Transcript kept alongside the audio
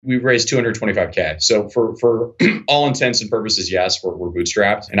we've raised 225K. So for all intents and purposes, yes, we're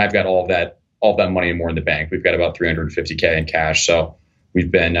bootstrapped, and I've got all of that money and more in the bank. We've got about 350K in cash. So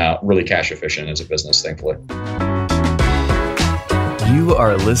we've been really cash efficient as a business, thankfully. You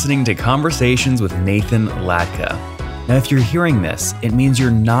are listening to Conversations with Nathan Latka. Now, if you're hearing this, it means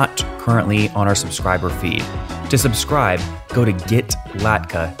you're not currently on our subscriber feed. To subscribe, go to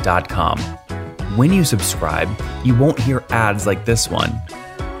getlatka.com. When you subscribe, you won't hear ads like this one.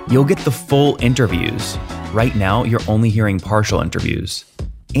 You'll get the full interviews. Right now, you're only hearing partial interviews.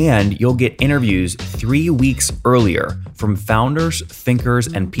 And you'll get interviews 3 weeks earlier from founders, thinkers,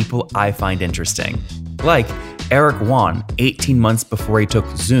 and people I find interesting. Like Eric Yuan, 18 months before he took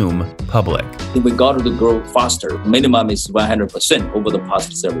Zoom public. We got to grow faster. Minimum is 100% over the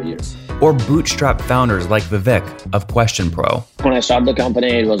past several years. Or bootstrap founders like Vivek of Question Pro. When I started the company,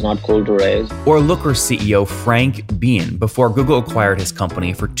 it was not cool to raise. Or Looker CEO Frank Bien before Google acquired his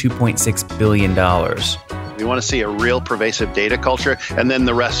company for $2.6 billion. We want to see a real pervasive data culture, and then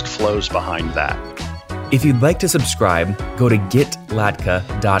the rest flows behind that. If you'd like to subscribe, go to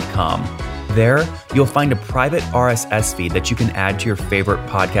getlatka.com. There, you'll find a private RSS feed that you can add to your favorite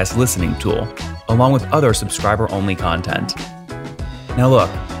podcast listening tool, along with other subscriber-only content. Now look,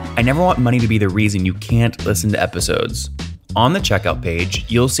 I never want money to be the reason you can't listen to episodes. On the checkout page,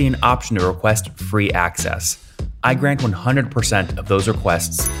 you'll see an option to request free access. I grant 100% of those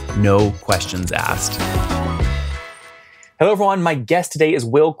requests, no questions asked. Hello, everyone. My guest today is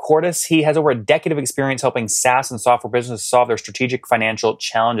Will Cordes. He has over a decade of experience helping SaaS and software businesses solve their strategic financial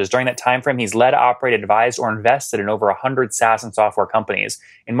challenges. During that time frame, he's led, operated, advised, or invested in over 100 SaaS and software companies.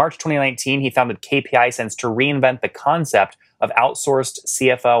 In March 2019, he founded KPI Sense to reinvent the concept of outsourced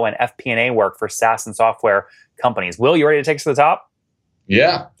CFO and FP&A work for SaaS and software companies. Will, you ready to take us to the top?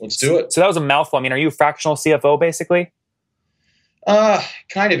 Yeah, let's do it. So that was a mouthful. I mean, are you a fractional CFO, basically?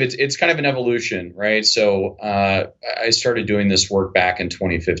 Kind of. It's kind of an evolution, right? So I started doing this work back in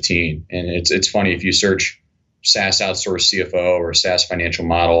 2015, and it's funny, if you search SaaS outsourced CFO or SaaS financial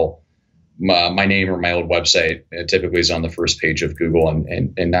model, my name or my old website typically is on the first page of Google.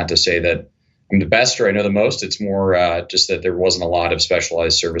 And not to say that I'm the best or I know the most. It's more just that there wasn't a lot of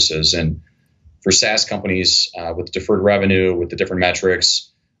specialized services, and for SaaS companies with deferred revenue, with the different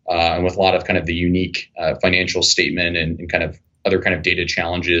metrics, and with a lot of kind of the unique financial statement and kind of other kind of data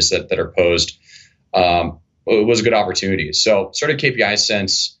challenges that are posed, it was a good opportunity. So started KPI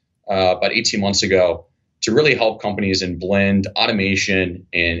Sense about 18 months ago to really help companies and blend automation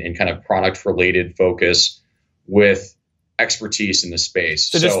and kind of product related focus with expertise in the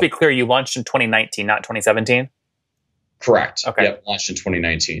space. So just to be clear, you launched in 2019, not 2017? Correct. Okay. Yep. Launched in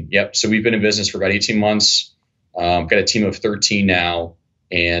 2019. Yep. So we've been in business for about 18 months. Got a team of 13 now,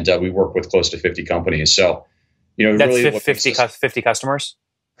 and we work with close to 50 companies. So, that's really 50 customers?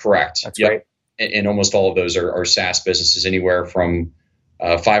 Correct. That's great. And almost all of those are SaaS businesses, anywhere from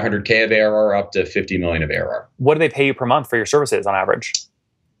 500K of ARR up to 50 million of ARR. What do they pay you per month for your services on average?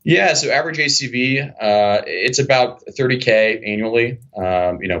 Yeah, so average ACV, it's about 30K annually.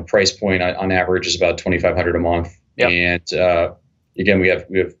 Price point on average is about 2,500 a month. Yep. And again, we have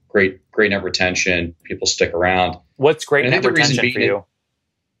great net retention. People stick around. What's great net retention for you?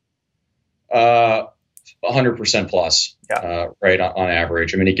 100% plus, right, on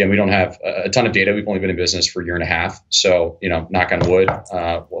average. I mean, again, we don't have a ton of data. We've only been in business for a year and a half. So, knock on wood,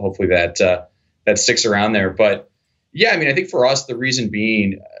 hopefully that sticks around there. But yeah, I mean, I think for us, the reason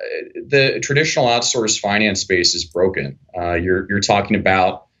being the traditional outsourced finance space is broken. You're talking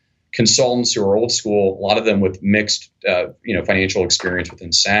about consultants who are old school, a lot of them with mixed, financial experience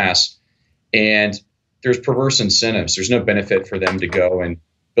within SaaS. And there's perverse incentives. There's no benefit for them to go and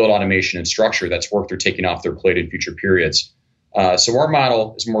build automation and structure. That's work they're taking off their plate in future periods. So our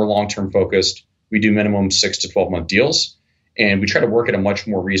model is more long-term focused. We do minimum 6 to 12-month deals, and we try to work at a much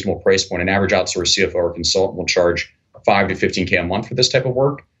more reasonable price point. An average outsourced CFO or consultant will charge 5 to 15K a month for this type of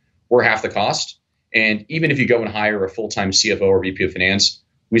work. We're half the cost. And even if you go and hire a full-time CFO or VP of finance,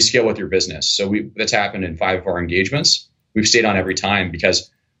 we scale with your business. So that's happened in 5 of our engagements. We've stayed on every time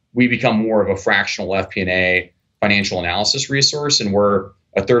because we become more of a fractional FP&A financial analysis resource, and we're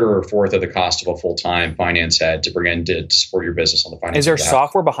a third or a fourth of the cost of a full-time finance head to bring in to support your business on the finance. Is there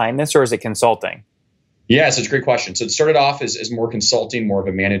software behind this, or is it consulting? Yeah, so it's a great question. So it started off as more consulting, more of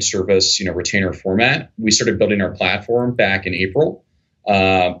a managed service, retainer format. We started building our platform back in April,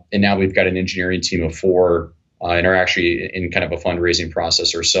 and now we've got an engineering team of 4, and are actually in kind of a fundraising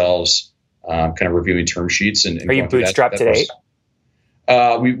process ourselves, kind of reviewing term sheets. And are you bootstrapped today?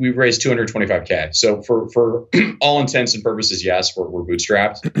 We've raised 225K. So for all intents and purposes, yes, we're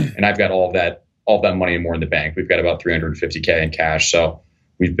bootstrapped, and I've got all of that money and more in the bank. We've got about 350K in cash. So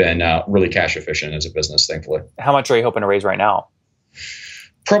we've been really cash efficient as a business, thankfully. How much are you hoping to raise right now?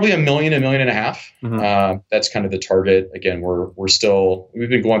 Probably $1 million, $1.5 million. That's kind of the target. Again, we've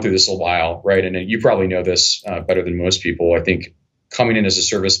been going through this a while, right? And you probably know this better than most people. I think coming in as a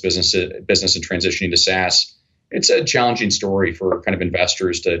service business and transitioning to SaaS, it's a challenging story for kind of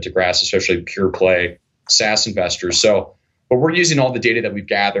investors to grasp, especially pure play SaaS investors. So, but we're using all the data that we've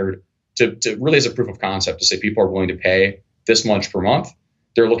gathered to really as a proof of concept to say people are willing to pay this much per month.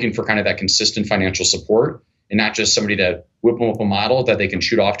 They're looking for kind of that consistent financial support, and not just somebody to whip them up a model that they can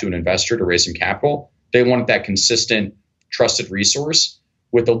shoot off to an investor to raise some capital. They want that consistent, trusted resource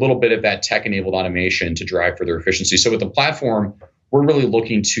with a little bit of that tech-enabled automation to drive further efficiency. So with the platform, we're really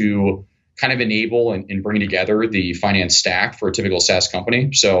looking to kind of enable and bring together the finance stack for a typical SaaS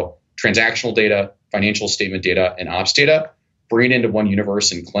company. So transactional data, financial statement data, and ops data, bring it into one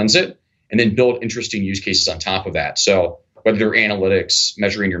universe and cleanse it, and then build interesting use cases on top of that. So whether they're analytics,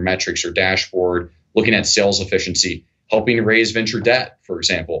 measuring your metrics or dashboard, looking at sales efficiency, helping to raise venture debt, for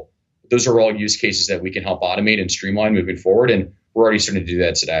example. Those are all use cases that we can help automate and streamline moving forward. And we're already starting to do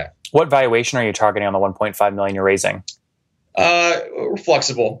that today. What valuation are you targeting on the 1.5 million you're raising? We're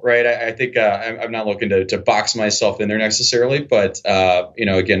flexible, right? I think I'm not looking to box myself in there necessarily, but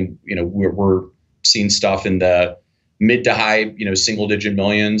again, we're seeing stuff in the mid to high, single digit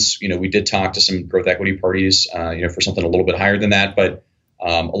millions. We did talk to some growth equity parties, for something a little bit higher than that, but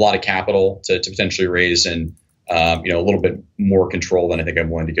a lot of capital to potentially raise and, a little bit more control than I think I'm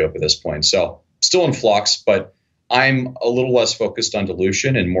willing to go up at this point. So still in flux, but I'm a little less focused on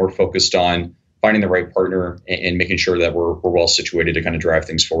dilution and more focused on finding the right partner and making sure that we're well situated to kind of drive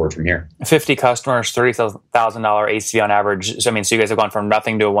things forward from here. 50 customers, $30,000 ACV on average. So, so you guys have gone from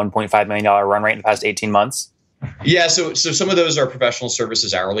nothing to a $1.5 million run rate in the past 18 months? Yeah, so some of those are professional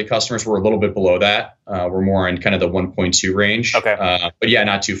services hourly customers. We're a little bit below that. We're more in kind of the 1.2 range. Okay. But yeah,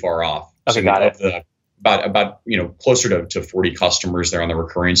 not too far off. Okay, so got it. About closer to 40 customers there on the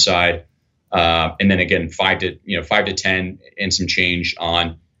recurring side, and then again 5 to 10 and some change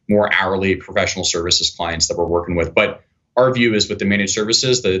on more hourly professional services clients that we're working with. But our view is with the managed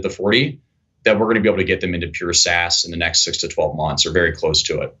services, the 40, that we're going to be able to get them into pure SaaS in the next 6 to 12 months or very close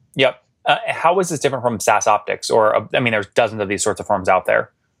to it. Yep. How is this different from SaaS Optics? Or, there's dozens of these sorts of firms out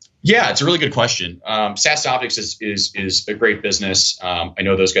there. Yeah, it's a really good question. SaaS Optics is a great business. I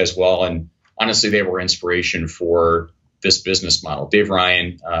know those guys well. And honestly, they were inspiration for this business model. Dave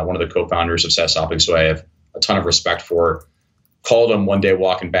Ryan, one of the co-founders of SaaS Optics, who I have a ton of respect for, called him one day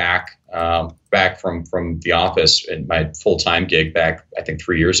walking back from the office in my full-time gig back, I think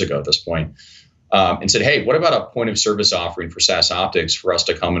 3 years ago at this point, and said, hey, what about a point of service offering for SaaS Optics for us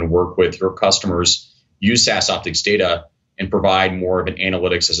to come and work with your customers, use SaaS Optics data, and provide more of an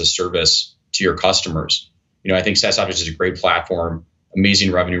analytics as a service to your customers? I think SaaS Optics is a great platform,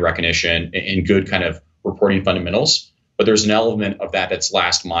 amazing revenue recognition, and good kind of reporting fundamentals. But there's an element of that's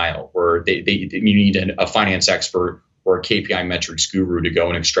last mile where you need a finance expert or a KPI metrics guru to go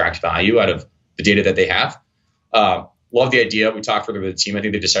and extract value out of the data that they have. Love the idea. We talked further with the team. I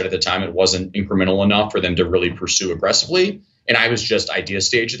think they decided at the time it wasn't incremental enough for them to really pursue aggressively. And I was just idea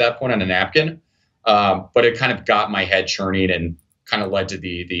stage at that point on a napkin. But it kind of got my head churning and kind of led to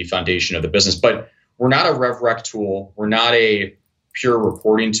the foundation of the business. But we're not a RevRec tool. We're not a pure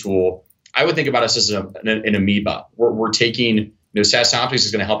reporting tool. I would think about us as an amoeba. We're taking, SaaS Optics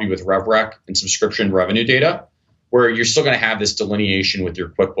is going to help you with RevRec and subscription revenue data, where you're still going to have this delineation with your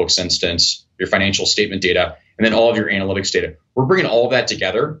QuickBooks instance, your financial statement data, and then all of your analytics data. We're bringing all of that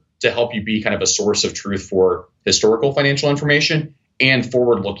together to help you be kind of a source of truth for historical financial information and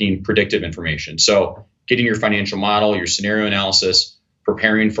forward-looking predictive information. So getting your financial model, your scenario analysis,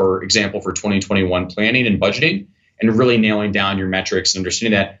 preparing, for example, for 2021 planning and budgeting, and really nailing down your metrics and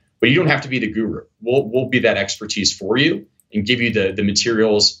understanding that. But you don't have to be the guru. We'll be that expertise for you and give you the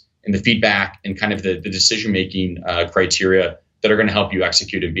materials and the feedback and kind of the decision-making criteria that are going to help you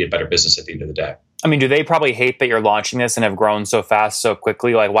execute and be a better business at the end of the day. Do they probably hate that you're launching this and have grown so fast, so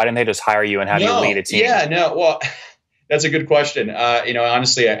quickly? Like, why didn't they just hire you and have you lead a team? Yeah, no. Well, that's a good question.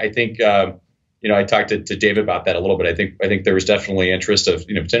 Honestly, I think, I talked to Dave about that a little bit. I think there was definitely interest of,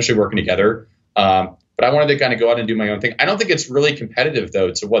 potentially working together. But I wanted to kind of go out and do my own thing. I don't think it's really competitive,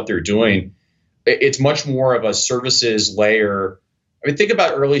 though, to what they're doing. It's much more of a services layer. Think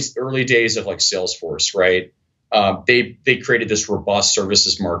about early days of like Salesforce, right? They created this robust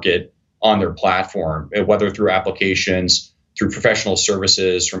services market on their platform, whether through applications, through professional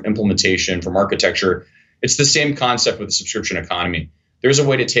services, from implementation, from architecture. It's the same concept with the subscription economy. There's a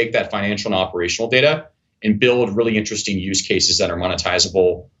way to take that financial and operational data and build really interesting use cases that are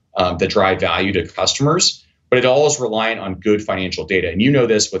monetizable, that drive value to customers but it all is reliant on good financial data. And you know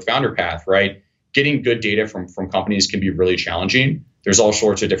this with FounderPath, right? Getting good data from companies can be really challenging. There's all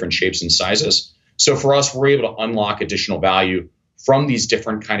sorts of different shapes and sizes. So for us, we're able to unlock additional value from these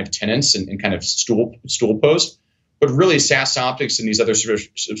different kind of tenants and kind of stool posts. But really, SaaS Optics and these other sort of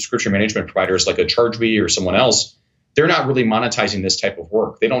subscription management providers like a ChargeBee or someone else, they're not really monetizing this type of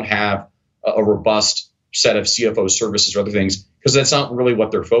work. They don't have a robust set of CFO services or other things because that's not really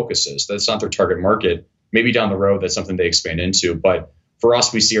what their focus is. That's not their target market. Maybe down the road, that's something they expand into. But for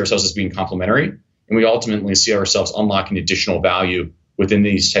us, we see ourselves as being complementary, and we ultimately see ourselves unlocking additional value within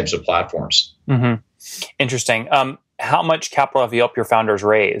these types of platforms. Mm-hmm. Interesting. How much capital have you helped your founders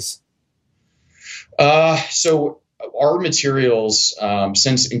raise? So our materials,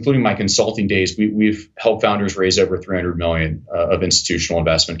 since including my consulting days, we've helped founders raise over $300 million of institutional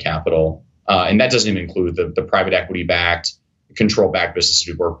investment capital. And that doesn't even include the private equity backed, control backed businesses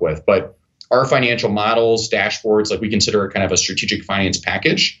we work with. But our financial models, dashboards, like we consider it kind of a strategic finance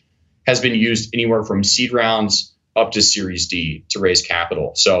package, has been used anywhere from seed rounds up to Series D to raise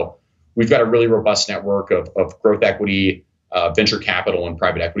capital. So we've got a really robust network of growth equity, venture capital, and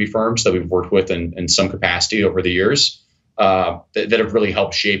private equity firms that we've worked with in some capacity over the years that have really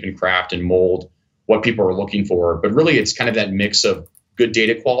helped shape and craft and mold what people are looking for. But really, it's kind of that mix of good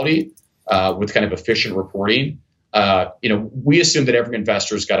data quality with kind of efficient reporting. We assume that every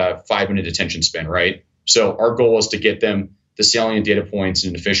investor's got a 5-minute attention span, right? So our goal is to get them the salient data points in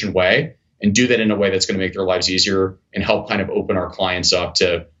an efficient way and do that in a way that's going to make their lives easier and help kind of open our clients up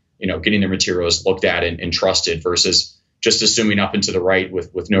to, getting their materials looked at and trusted versus just assuming up and to the right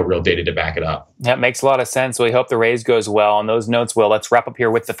with no real data to back it up. That makes a lot of sense. We hope the raise goes well. On those notes, Will, let's wrap up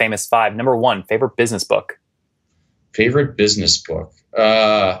here with the famous 5. Number 1, favorite business book. Favorite business book?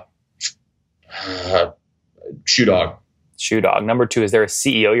 Shoe Dog. Shoe Dog. Number 2, is there a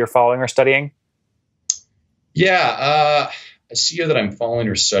CEO you're following or studying? Yeah, a CEO that I'm following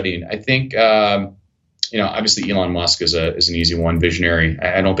or studying. I think, obviously Elon Musk is an easy one, visionary.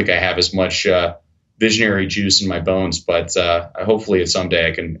 I don't think I have as much visionary juice in my bones, but hopefully someday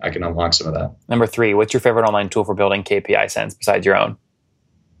I can unlock some of that. Number 3, what's your favorite online tool for building KPI Sense besides your own?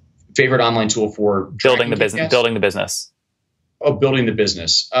 Favorite online tool for building the business? Building the business. Oh, building the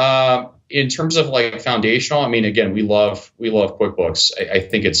business. In terms of like foundational, I mean, again, we love QuickBooks. I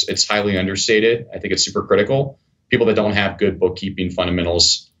think it's highly understated. I think it's super critical. People that don't have good bookkeeping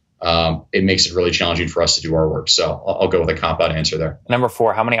fundamentals, it makes it really challenging for us to do our work. So I'll go with a cop-out answer there. Number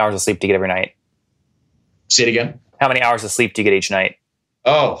 4, how many hours of sleep do you get every night? Say it again. How many hours of sleep do you get each night?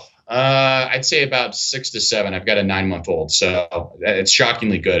 Oh, I'd say about 6 to 7. I've got a 9-month-old, so it's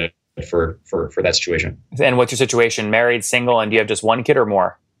shockingly good for that situation. And what's your situation? Married, single, and do you have just one kid or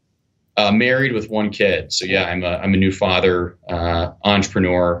more? Married with 1 kid. So yeah, I'm a new father,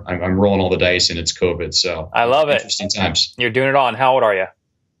 entrepreneur. I'm rolling all the dice, and it's COVID. So I love it. Interesting times. You're doing it all. And how old are you?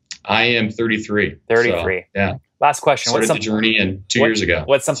 I am 33. 33. So, yeah. Last question. Started the journey 2 years ago.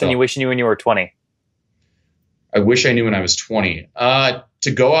 What's something you wish you knew when you were 20? I wish I knew when I was 20.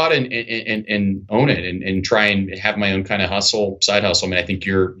 To go out and own it and try and have my own kind of side hustle. I mean, I think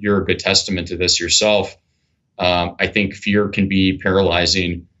you're a good testament to this yourself. I think fear can be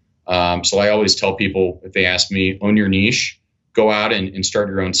paralyzing. So I always tell people, if they ask me, own your niche, go out and start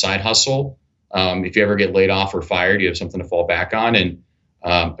your own side hustle. If you ever get laid off or fired, you have something to fall back on. And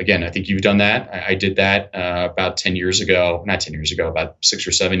again, I think you've done that. I did that about 10 years ago, not 10 years ago, about 6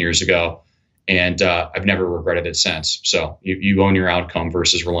 or 7 years ago. And I've never regretted it since. So you own your outcome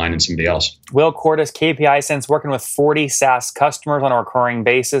versus relying on somebody else. Will Cordes, KPI Sense, working with 40 SaaS customers on a recurring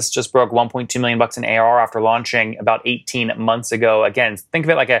basis, just broke $1.2 million in ARR after launching about 18 months ago. Again, think of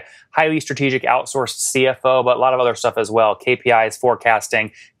it like a highly strategic outsourced CFO, but a lot of other stuff as well. KPIs,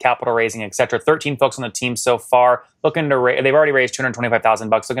 forecasting, capital raising, etc. 13 folks on the team so far. Looking to they've already raised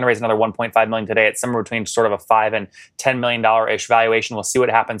 $225,000. Looking to raise another $1.5 million today at somewhere between sort of a $5 and $10 million ish valuation. We'll see what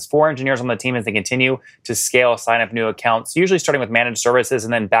happens. 4 engineers on the team as they continue to scale, sign up new accounts, usually starting with managed services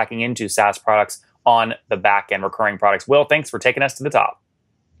and then backing into SaaS products on the back end, recurring products. Will, thanks for taking us to the top.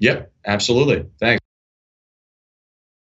 Yep, absolutely. Thanks.